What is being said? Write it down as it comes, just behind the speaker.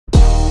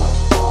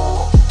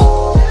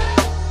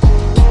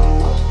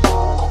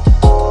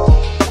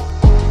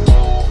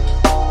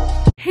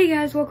Hey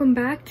guys, welcome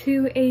back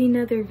to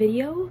another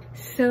video.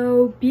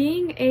 So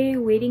being a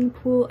wading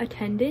pool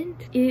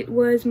attendant, it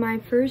was my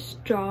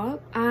first job.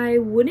 I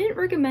wouldn't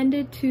recommend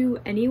it to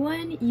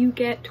anyone. You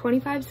get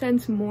 25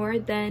 cents more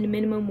than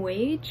minimum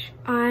wage.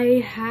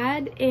 I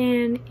had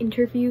an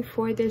interview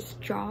for this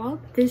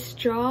job. This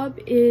job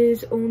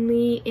is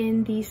only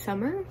in the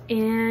summer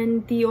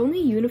and the only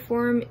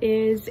uniform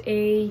is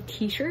a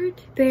t-shirt.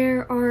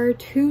 There are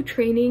 2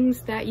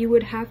 trainings that you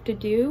would have to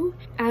do,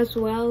 as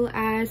well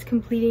as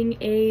completing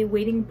a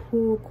wading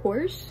pool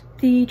course.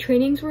 The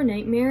trainings were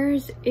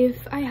nightmares.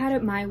 If I had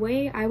it my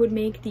way, I would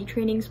make the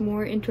trainings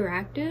more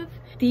interactive.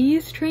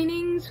 These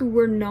trainings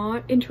were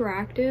not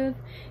interactive.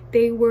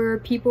 They were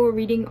people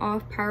reading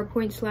off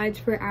PowerPoint slides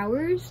for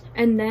hours,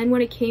 and then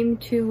when it came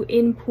to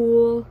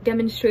in-pool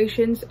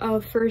demonstrations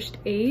of first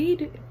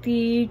aid,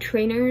 the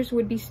trainers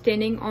would be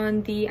standing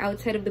on the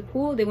outside of the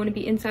pool. They wouldn't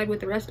be inside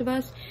with the rest of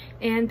us,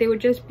 and they would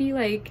just be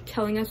like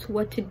telling us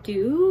what to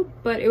do,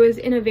 but it was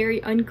in a very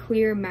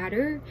unclear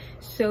matter,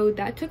 so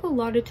that took a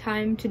lot of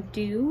time to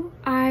do.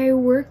 I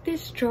worked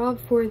this job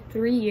for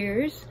 3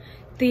 years.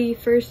 The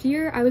first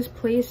year, I was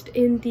placed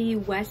in the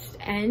West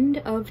End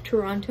of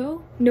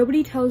Toronto.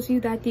 Nobody tells you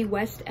that the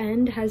West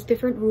End has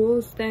different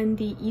rules than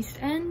the East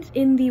End.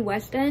 In the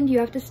West End, you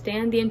have to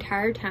stand the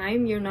entire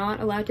time. You're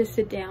not allowed to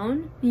sit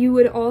down. You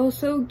would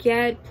also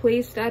get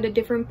placed at a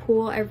different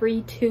pool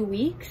every 2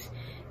 weeks.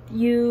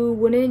 You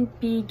wouldn't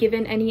be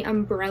given any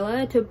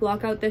umbrella to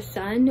block out the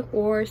sun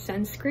or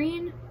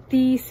sunscreen.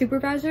 The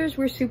supervisors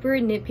were super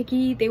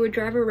nitpicky. They would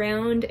drive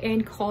around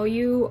and call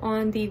you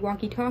on the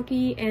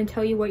walkie-talkie and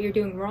tell you what you're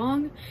doing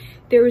wrong.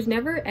 There was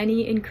never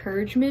any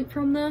encouragement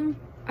from them.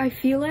 I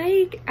feel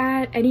like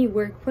at any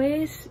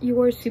workplace,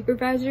 your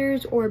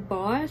supervisors or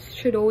boss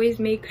should always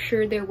make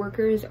sure their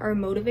workers are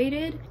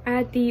motivated.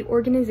 At the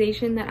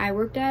organization that I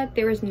worked at,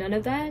 there was none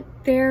of that.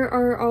 There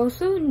are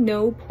also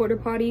no porta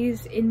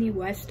potties in the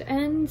West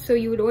End, so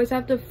you would always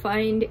have to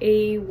find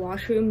a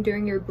washroom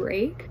during your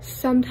break.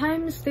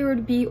 Sometimes there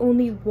would be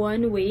only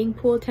one wading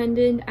pool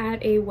attendant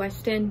at a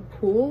West End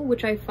pool,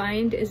 which I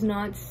find is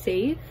not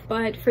safe,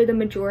 but for the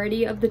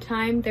majority of the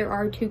time, there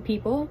are 2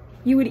 people.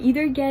 You would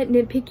either get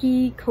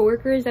nitpicky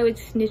coworkers that would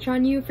snitch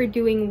on you for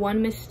doing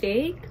one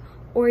mistake,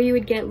 or you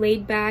would get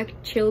laid back,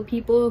 chill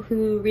people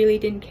who really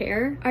didn't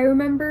care. I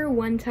remember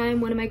one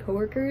time one of my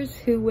coworkers,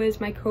 who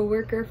was my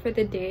coworker for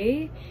the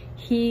day,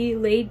 he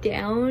laid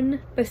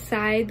down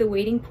beside the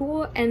wading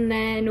pool, and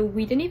then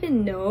we didn't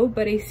even know,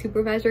 but a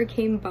supervisor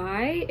came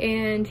by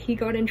and he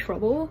got in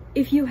trouble.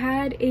 If you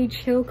had a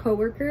chill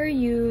coworker,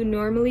 you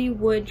normally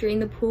would drain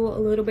the pool a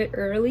little bit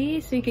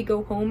early so you could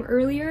go home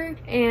earlier,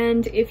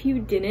 and if you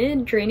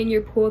didn't, draining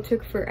your pool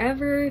took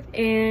forever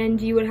and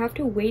you would have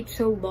to wait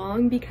so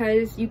long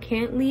because you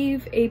can't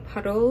leave a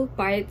puddle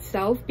by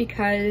itself,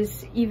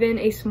 because even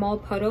a small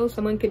puddle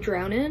someone could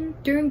drown in.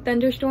 During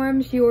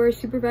thunderstorms, your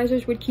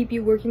supervisors would keep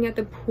you working at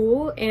the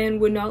pool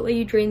and would not let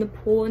you drain the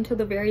pool until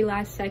the very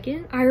last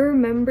second. I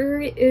remember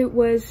it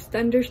was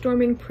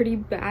thunderstorming pretty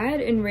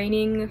bad and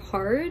raining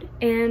hard,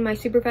 and my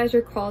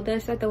supervisor called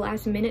us at the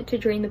last minute to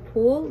drain the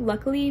pool.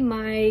 Luckily,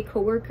 my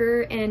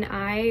coworker and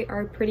I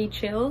are pretty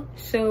chill,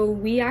 so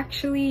we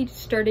actually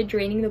started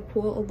draining the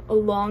pool a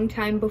long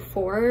time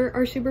before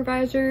our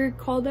supervisor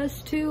called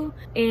us to,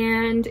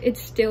 and it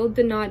still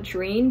did not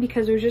drain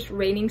because it was just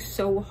raining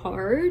so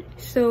hard.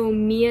 So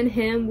me and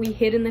him, we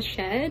hid in the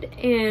shed,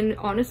 and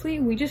honestly,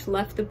 we just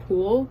left the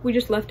pool. We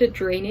just left it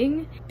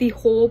draining. The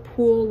whole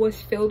pool was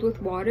filled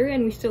with water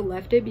and we still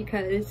left it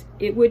because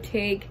it would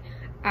take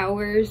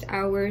hours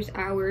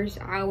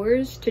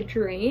to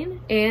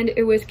drain, and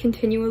it was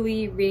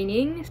continually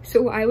raining.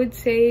 So I would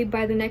say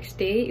by the next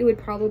day it would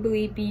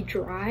probably be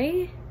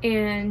dry,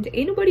 and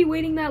ain't nobody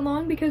waiting that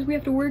long because we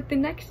have to work the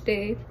next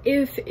day.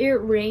 If it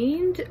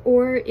rained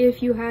or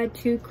if you had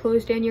to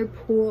close down your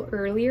pool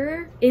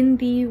earlier, in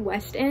the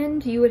West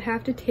End you would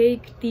have to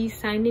take the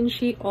sign-in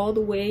sheet all the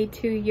way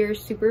to your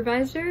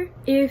supervisor.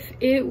 If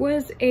it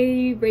was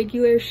a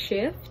regular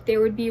shift,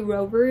 there would be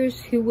rovers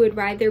who would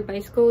ride their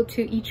bicycle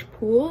to each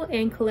pool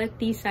and collect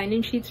these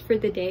sign-in sheets for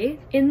the day.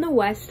 In the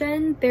West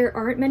End, there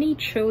aren't many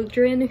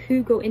children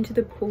who go into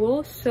the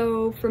pool,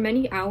 so for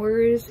many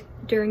hours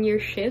during your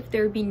shift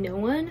there would be no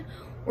one,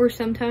 or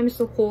sometimes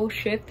the whole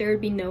shift there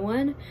would be no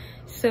one.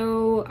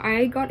 So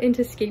I got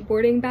into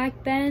skateboarding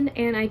back then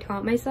and I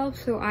taught myself,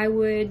 so I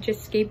would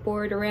just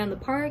skateboard around the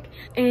park.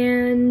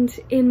 And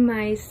in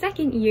my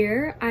second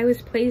year, I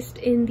was placed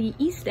in the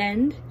East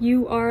End.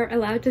 You are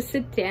allowed to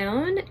sit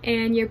down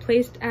and you're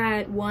placed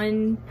at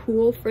one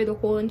pool for the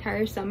whole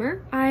entire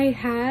summer. I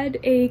had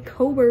a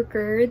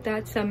coworker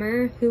that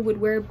summer who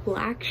would wear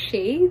black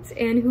shades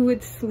and who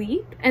would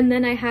sleep, and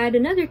then I had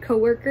another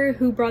coworker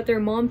who brought their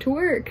mom to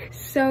work.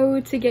 So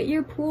To get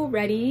your pool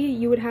ready,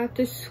 you would have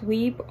to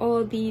sweep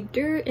all the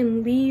dirt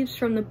and leaves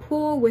from the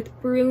pool with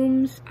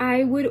brooms.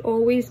 I would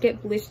always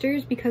get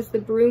blisters because the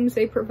brooms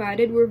they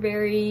provided were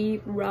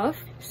very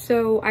rough,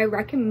 so I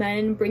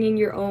recommend bringing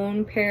your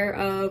own pair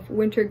of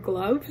winter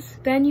gloves.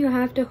 Then you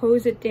have to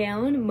hose it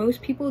down.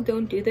 Most people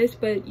don't do this,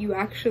 but you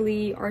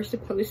actually are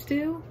supposed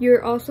to.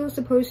 You're also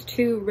supposed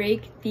to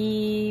rake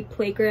the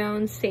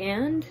playground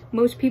sand.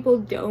 Most people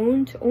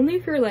don't. Only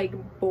if you're like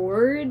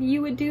bored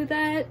you would do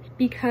that,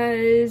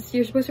 because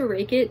you're supposed to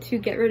rake it to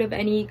get rid of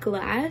any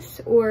glass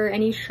or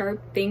any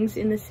sharp things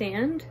in the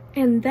sand.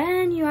 And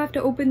then you have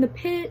to open the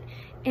pit,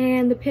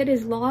 and the pit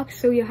is locked,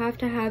 so you have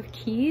to have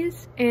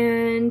keys,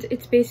 and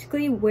it's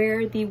basically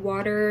where the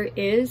water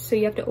is, so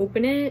you have to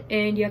open it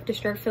and you have to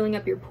start filling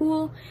up your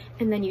pool,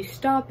 and then you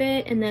stop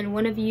it, and then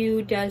one of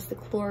you does the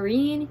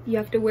chlorine. You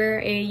have to wear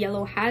a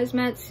yellow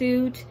hazmat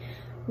suit,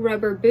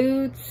 rubber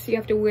boots, you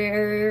have to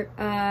wear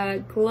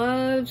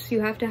gloves,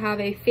 you have to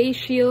have a face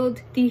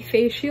shield. The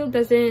face shield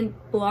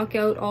doesn't block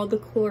out all the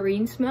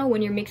chlorine smell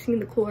when you're mixing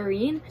the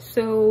chlorine,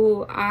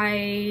 so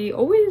I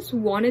always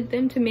wanted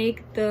them to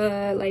make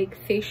the like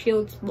face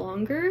shields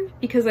longer,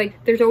 because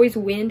like there's always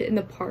wind in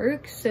the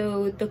park,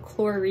 so the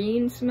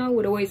chlorine smell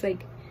would always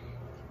like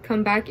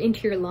come back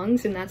into your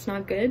lungs, and that's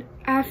not good.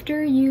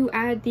 After you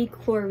add the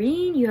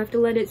chlorine, you have to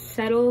let it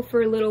settle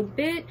for a little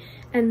bit,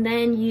 and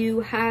then you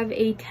have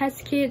a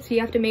test kit, so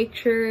you have to make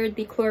sure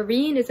the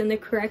chlorine is in the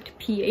correct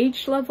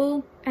pH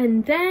level.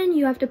 And then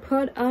you have to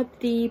put up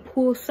the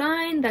pool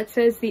sign that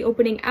says the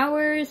opening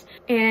hours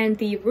and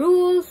the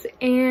rules,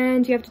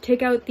 and you have to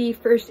take out the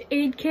first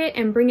aid kit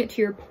and bring it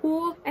to your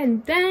pool,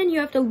 and then you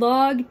have to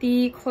log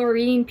the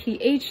chlorine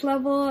pH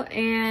level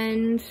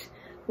and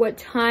what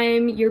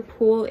time your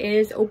pool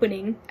is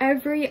opening.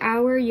 Every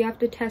hour you have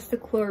to test the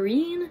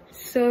chlorine,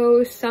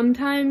 so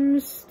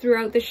sometimes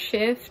throughout the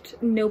shift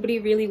nobody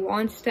really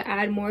wants to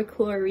add more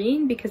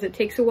chlorine because it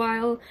takes a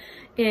while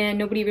and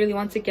nobody really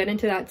wants to get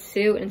into that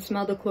suit and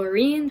smell the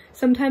chlorine.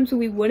 Sometimes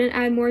we wouldn't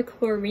add more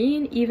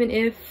chlorine even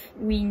if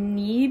we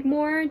need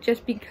more,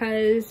 just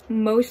because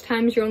most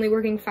times you're only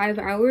working 5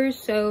 hours,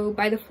 so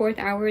by the 4th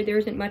hour there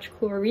isn't much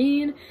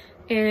chlorine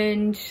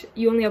and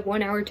you only have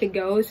 1 hour to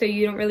go, so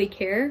you don't really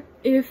care.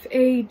 If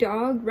a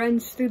dog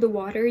runs through the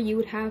water, you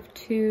would have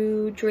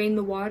to drain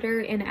the water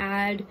and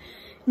add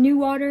new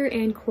water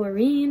and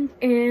chlorine.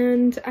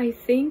 And I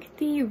think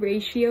the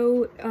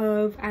ratio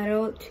of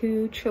adult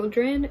to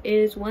children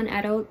is 1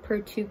 adult per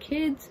 2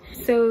 kids,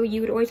 so you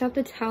would always have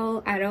to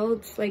tell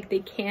adults like they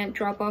can't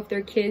drop off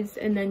their kids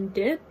and then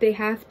dip. They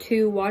have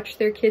to watch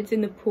their kids in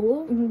the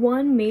pool.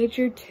 One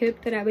major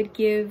tip that I would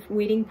give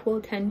wading pool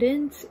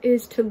attendants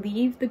is to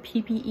leave the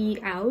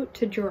PPE out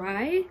to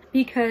dry,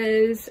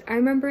 because I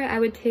remember I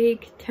would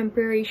take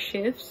temporary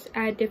shifts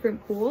at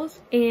different pools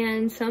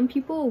and some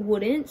people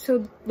wouldn't,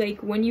 so like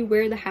when you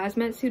wear the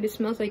hazmat suit it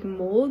smells like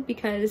mold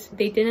because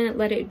they didn't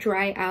let it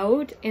dry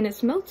out and it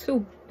smelled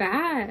so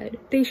bad.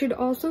 They should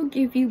also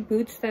give you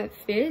boots that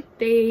fit.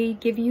 They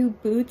give you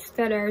boots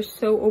that are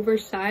so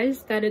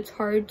oversized that it's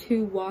hard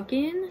to walk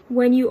in.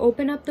 When you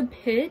open up the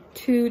pit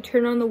to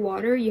turn on the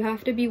water, you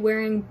have to be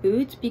wearing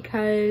boots,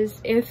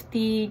 because if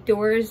the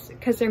doors,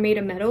 because they're made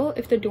of metal,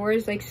 if the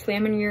doors like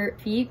slam on your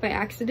feet by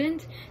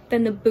accident,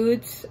 then the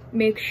boots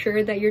make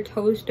sure that your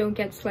toes don't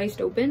get sliced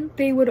open.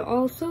 They would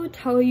also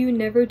tell you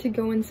never to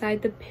go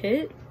inside the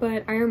pit,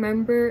 but I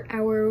remember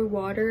our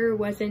water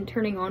wasn't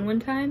turning on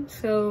one time,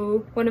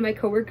 so one of my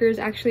coworkers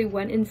actually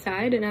went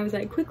inside and I was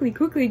like, quickly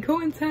go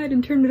inside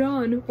and turn it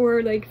on,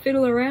 or like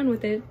fiddle around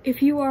with it.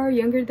 If you are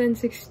younger than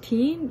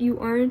 16, you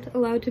aren't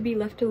allowed to be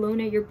left alone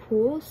at your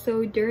pool,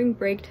 so during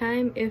break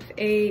time, if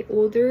a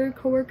older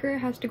coworker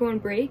has to go on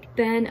break,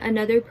 then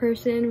another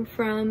person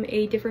from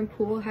a different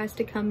pool has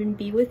to come and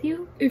be with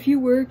you. If you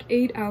work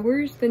 8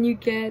 hours, then you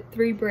get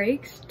 3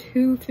 breaks,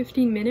 2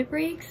 15-minute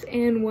breaks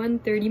and 1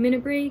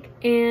 30-minute break,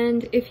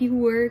 and if you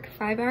work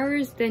 5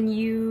 hours, then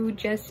you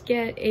just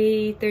get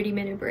a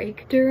 30-minute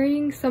break.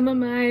 During some of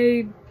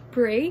my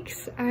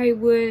breaks, I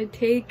would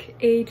take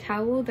a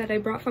towel that I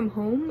brought from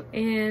home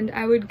and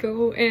I would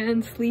go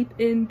and sleep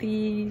in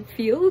the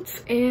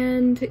fields.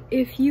 And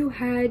if you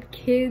had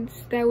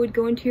kids that would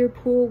go into your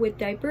pool with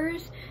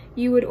diapers,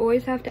 you would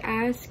always have to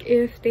ask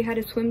if they had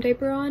a swim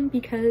diaper on,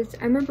 because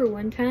I remember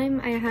one time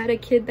I had a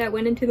kid that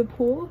went into the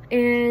pool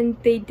and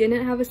they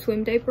didn't have a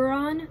swim diaper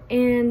on,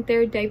 and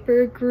their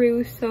diaper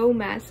grew so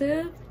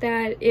massive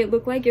that it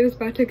looked like it was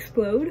about to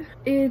explode.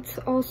 It's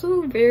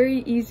also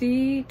very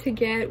easy to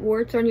get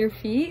warts on your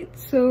feet,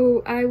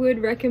 so I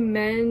would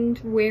recommend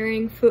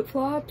wearing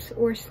flip-flops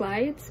or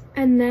slides.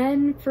 And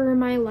then for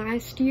my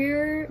last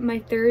year, my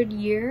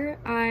 3rd year,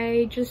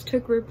 I just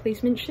took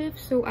replacement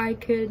shifts so I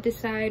could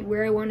decide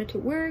where I wanted to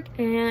work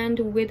and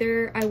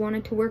whether I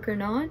wanted to work or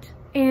not.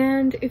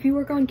 And if you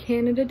work on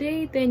Canada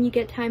Day, then you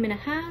get time and a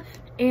half.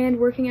 And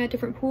working at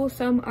different pools,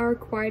 some are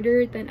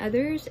quieter than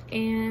others,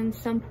 and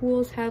some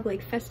pools have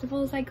like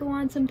festivals I go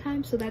on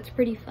sometimes, so that's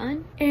pretty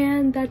fun.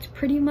 And that's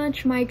pretty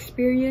much my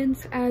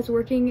experience as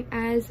working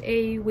as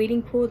a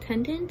wading pool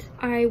attendant.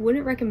 I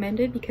wouldn't recommend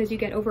it because you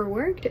get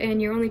overworked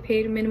and you're only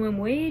paid a minimum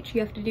wage.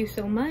 You have to do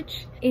so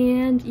much.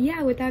 And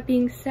yeah, with that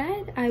being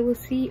said, I will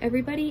see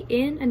everybody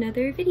in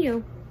another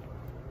video.